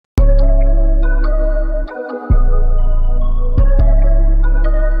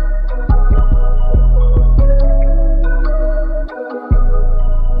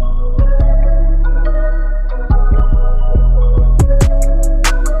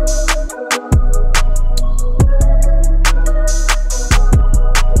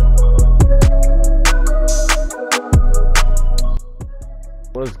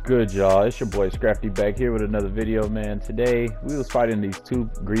good, y'all? It's your boy Scrafty back here with another video, man. Today we was fighting these two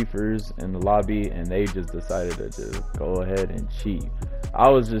griefers in the lobby and they just decided to just go ahead and cheat. I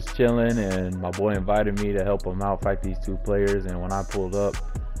was just chilling and my boy invited me to help him out fight these two players, and when I pulled up,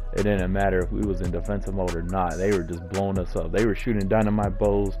 it didn't matter if we was in defensive mode or not. They were just blowing us up. They were shooting dynamite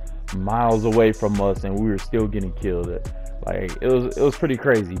bows miles away from us and we were still getting killed. Like it was pretty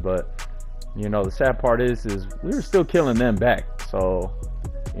crazy, but you know, the sad part is we were still killing them back. So,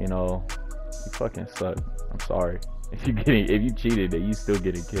 you know, you fucking suck. I'm sorry. If you cheated, then you still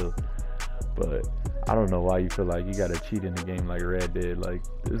getting killed. But I don't know why you feel like you gotta cheat in a game like Red did. Like,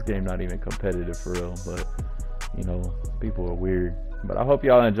 this game not even competitive for real. But you know, people are weird. But I hope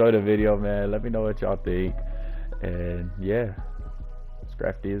y'all enjoyed the video, man. Let me know what y'all think. And yeah,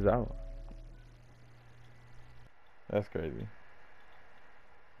 Scrafty is out. That's crazy.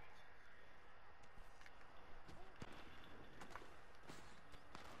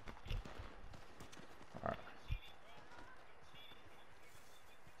 Alright.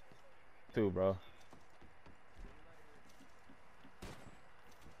 Two, bro.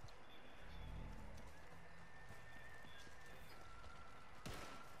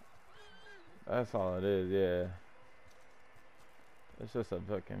 That's all it is, yeah. It's just a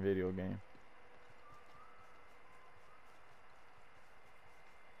fucking video game.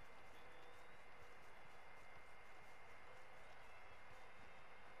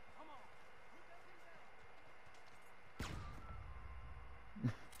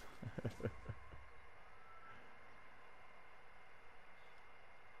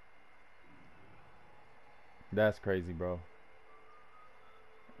 That's crazy, bro.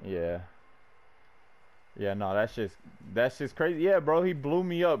 Yeah. Yeah, no, that's just crazy. Yeah, bro, he blew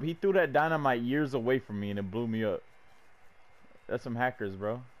me up. He threw that dynamite years away from me and it blew me up. That's some hackers,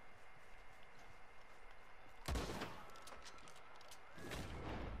 bro.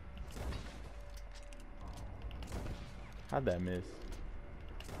 How'd that miss?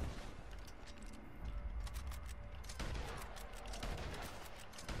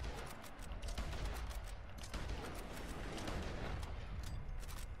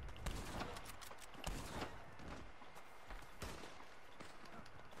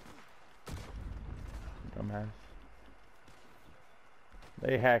 Dumbass.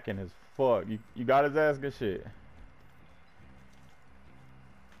 They hacking as fuck. You got his ass, good shit.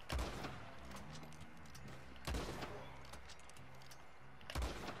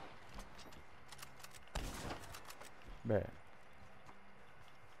 Bad.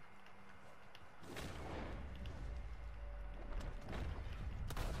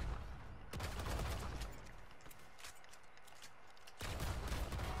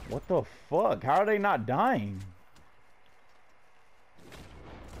 What the fuck? How are they not dying?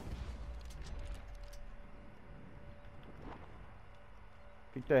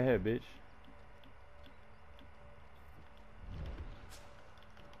 Kick that head, bitch.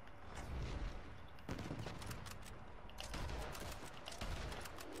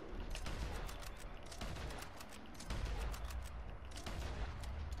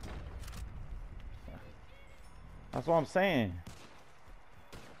 That's what I'm saying.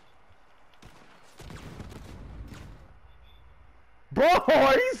 Bro,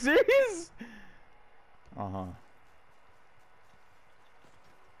 are you serious? Uh-huh.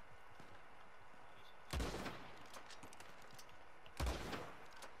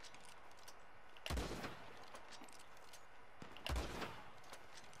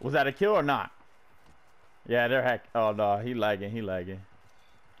 Was that a kill or not? Yeah, they're hack. Oh no, he lagging.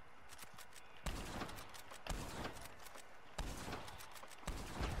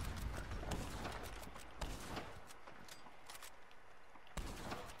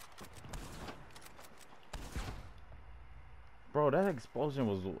 Bro, that explosion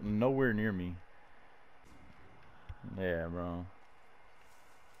was nowhere near me. Yeah, bro.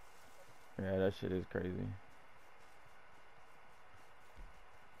 Yeah, that shit is crazy.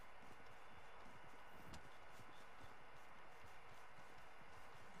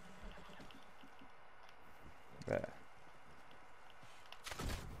 Bad.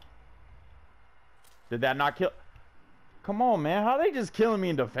 Did that not kill? Come on, man. How are they just killing me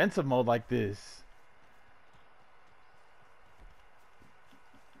in defensive mode like this?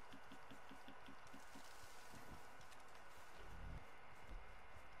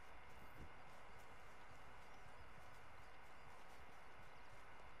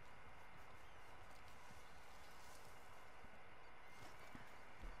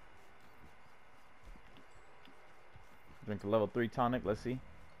 Drink a level 3 tonic. Let's see.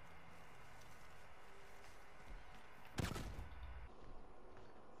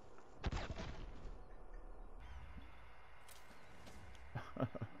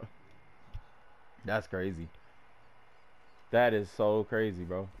 That's crazy. That is so crazy,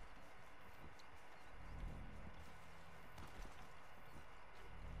 bro.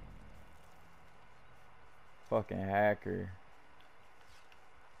 Fucking hacker.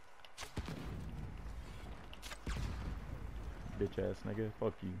 Bitch ass nigga.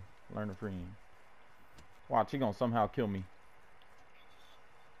 Fuck you. Learn a friend. Watch, he gonna somehow kill me.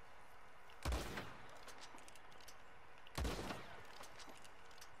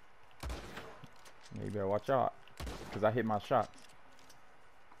 Yeah, you better watch out. Cause I hit my shots.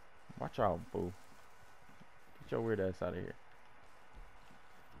 Watch out, boo. Get your weird ass out of here.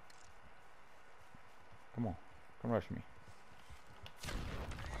 Come on. Come rush me.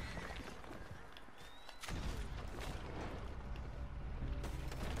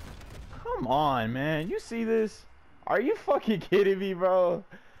 Come on, man. You see this? Are you fucking kidding me, bro?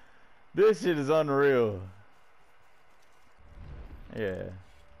 This shit is unreal. Yeah.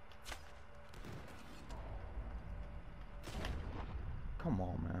 Come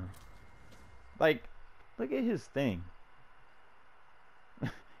on, man. Like, look at his thing.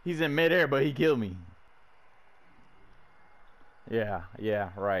 He's in midair, but he killed me. Yeah, yeah,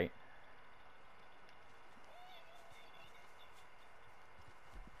 right.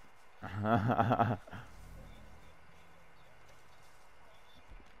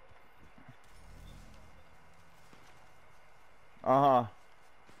 Uh-huh.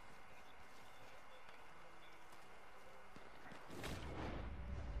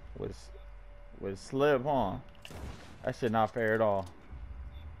 With slip, huh? That shit not fair at all.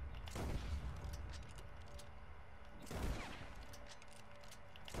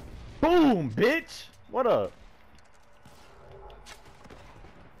 Boom, bitch! What up?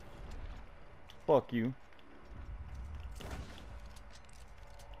 Fuck you.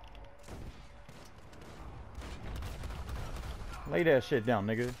 Lay that shit down,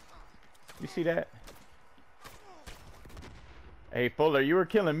 nigga. You see that? Hey, Fuller, you were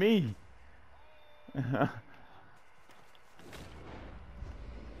killing me.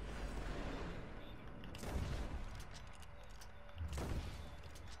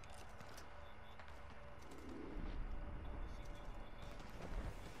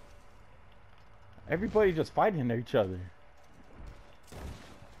 Everybody just fighting each other.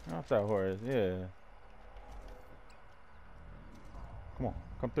 Off that horse, yeah. Come on,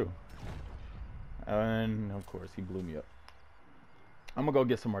 come through. And of course, he blew me up. I'm gonna go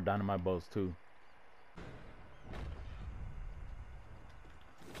get some more dynamite bows too.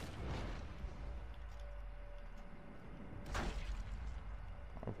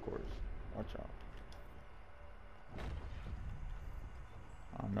 Of course, watch out.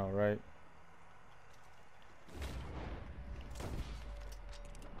 I know, right?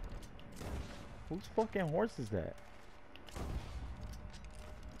 Whose fucking horse is that?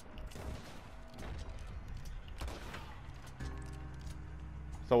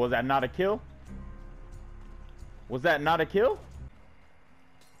 So was that not a kill? Was that not a kill?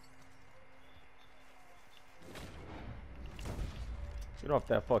 Get off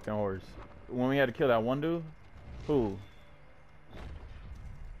that fucking horse. When we had to kill that one dude? Who?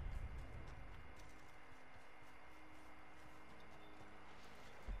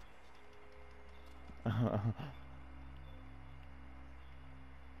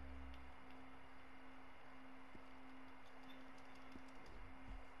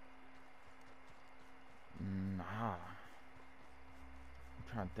 Nah. I'm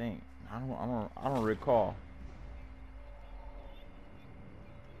trying to think. I don't recall.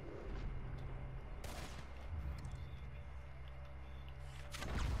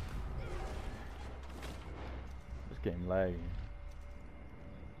 This game lagging.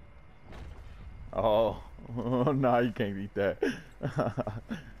 Oh, nah, you can't eat that.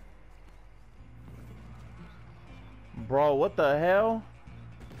 Bro, what the hell?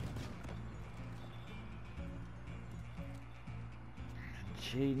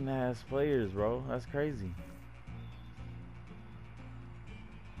 Cheating ass players, bro. That's crazy.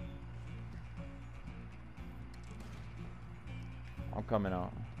 I'm coming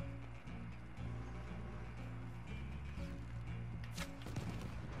out.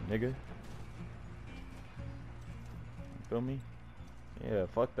 Nigga. You feel me? Yeah,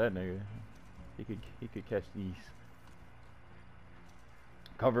 fuck that nigga. He could catch these.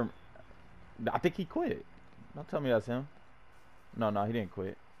 Cover him. I think he quit. Don't tell me that's him. No, he didn't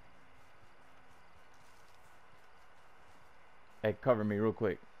quit. Hey, cover me real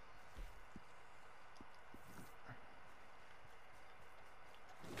quick.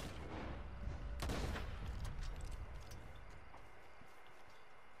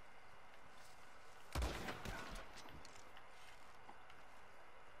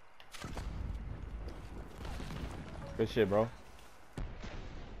 Good shit, bro.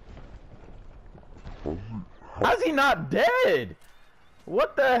 How's he not dead?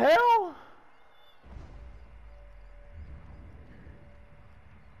 What the hell?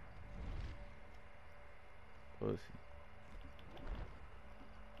 Pussy.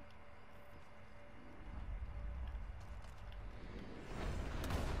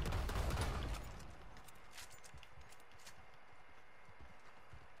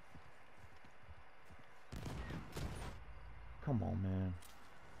 Come on, man.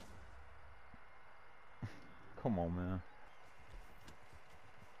 Come on, man.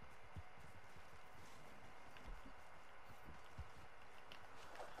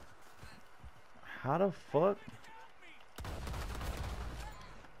 How the fuck?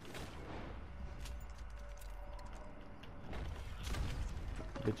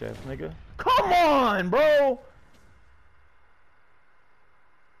 Bitch ass nigga. Come on, bro!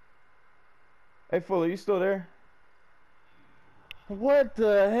 Hey, Fuller, you still there? What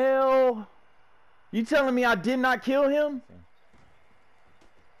the hell? You telling me I did not kill him?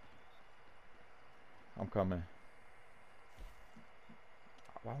 I'm coming.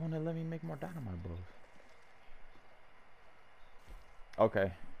 Why won't it let me make more dynamite bows?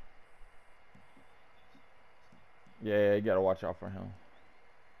 Okay. Yeah, you gotta watch out for him.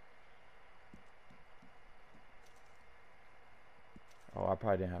 Oh, I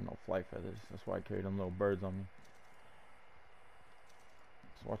probably didn't have no flight feathers. That's why I carried them little birds on me.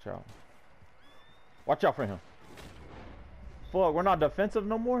 Just watch out. Watch out for him. Fuck, we're not defensive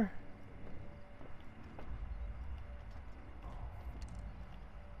no more?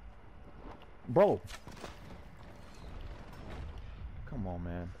 Bro. Come on,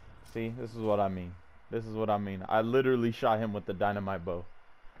 man. See, this is what I mean. This is what I mean. I literally shot him with the dynamite bow.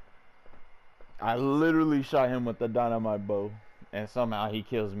 I literally shot him with the dynamite bow. And somehow he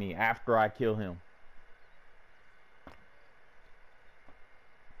kills me after I kill him.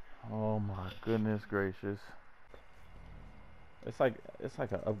 Oh my goodness gracious. It's like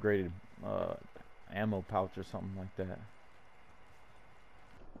an upgraded ammo pouch or something like that.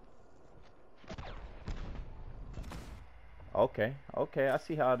 Okay, okay, I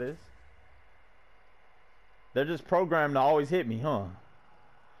see how it is. They're just programmed to always hit me, huh?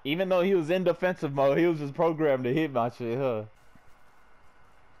 Even though he was in defensive mode, he was just programmed to hit my shit, huh?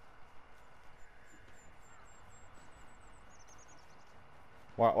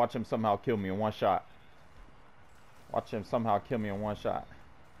 Watch him somehow kill me in one shot. Watch him somehow kill me in one shot.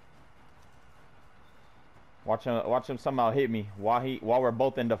 Watch him somehow hit me while we're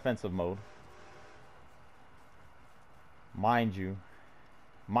both in defensive mode. Mind you.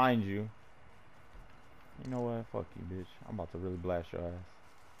 You know what? Fuck you, bitch. I'm about to really blast your ass.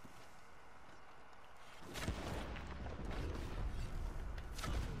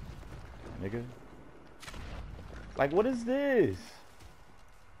 Nigga. Like, what is this?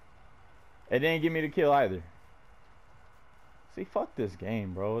 It didn't give me the kill either. See, fuck this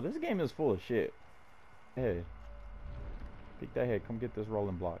game, bro. This game is full of shit. Hey. Peek that head. Come get this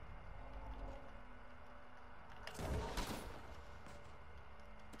rolling block.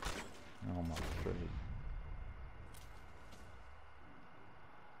 Oh my straight.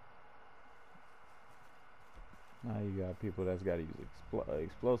 Now you got people that's got to use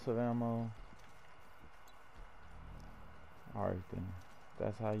explosive ammo. Alright then.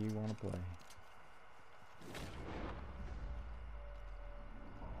 That's how you want to play.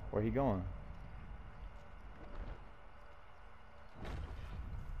 Where he going?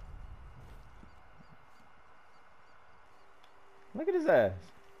 Look at his ass.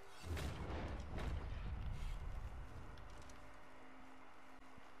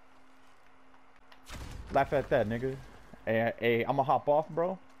 Laugh at that, nigga. Hey, I'ma hop off,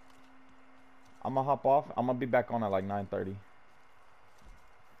 bro. I'ma hop off. I'm gonna be back on at like 9:30.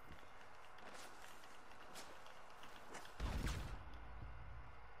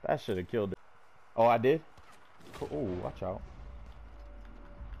 That should have killed it. Oh, I did? Oh, watch out.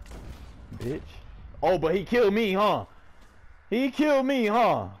 Bitch. Oh, but he killed me, huh? He killed me,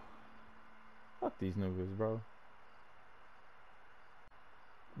 huh? Fuck these niggas, bro.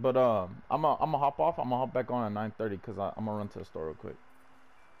 But I'm gonna hop off. I'm gonna hop back on at 9:30 because I'm gonna run to the store real quick.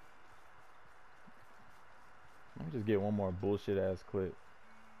 Let me just get one more bullshit ass clip.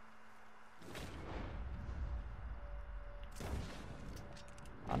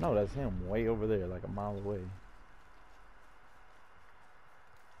 I know that's him way over there, like a mile away.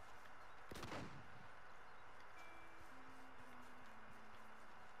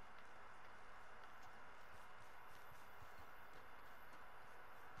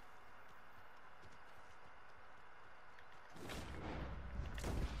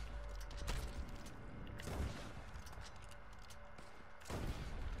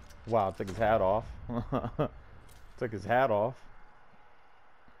 Wow, took his hat off. Took his hat off.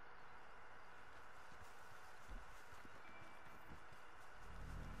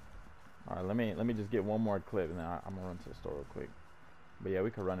 All right, let me just get one more clip, and then I'm gonna run to the store real quick. But yeah,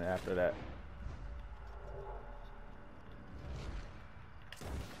 we could run it after that.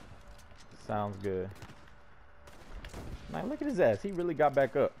 Sounds good. Man, look at his ass. He really got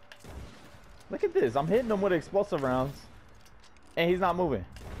back up. Look at this. I'm hitting him with explosive rounds, and he's not moving.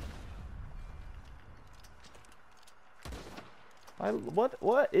 Like,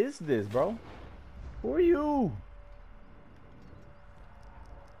 what is this, bro? Who are you?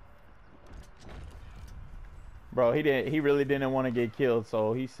 Bro, he really didn't want to get killed,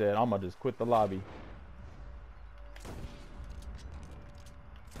 so he said, I'm gonna just quit the lobby.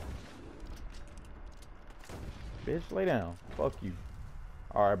 Bitch, lay down. Fuck you.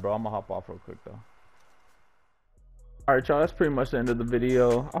 Alright, bro, I'm gonna hop off real quick, though. Alright, y'all, that's pretty much the end of the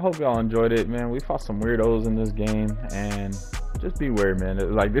video. I hope y'all enjoyed it, man. We fought some weirdos in this game, and just beware,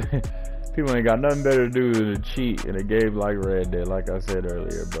 man. Like, people ain't got nothing better to do than to cheat in a game like Red Dead, like I said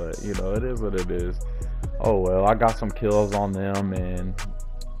earlier. But, you know, it is what it is. Oh, well, I got some kills on them, and,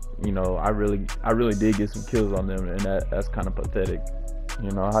 you know, I really did get some kills on them, and that's kind of pathetic.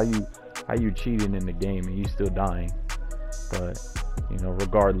 You know, how you cheating in the game and you still dying. But, you know,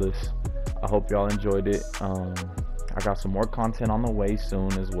 regardless, I hope y'all enjoyed it. I got some more content on the way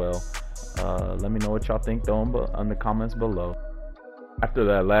soon as well. Let me know what y'all think though in the comments below. After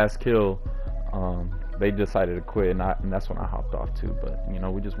that last kill, they decided to quit, and that's when I hopped off too. But, you know,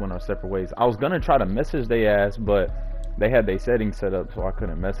 we just went our separate ways. I was gonna try to message they ass, but they had their settings set up, so I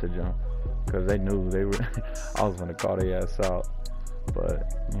couldn't message them because they knew they were I was gonna call their ass out.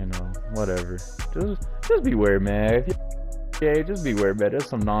 But, you know, whatever. Just beware, man. Yeah, just beware, man. There's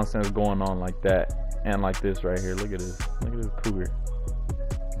some nonsense going on like that, and like this right here. Look at this cougar.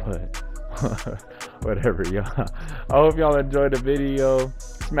 But whatever, y'all. I hope y'all enjoyed the video.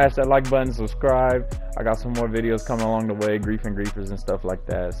 Smash that like button, subscribe. I got some more videos coming along the way, griefing griefers and stuff like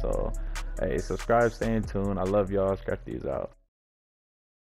that. So, hey, subscribe, stay in tune. I love y'all. Scratch these out.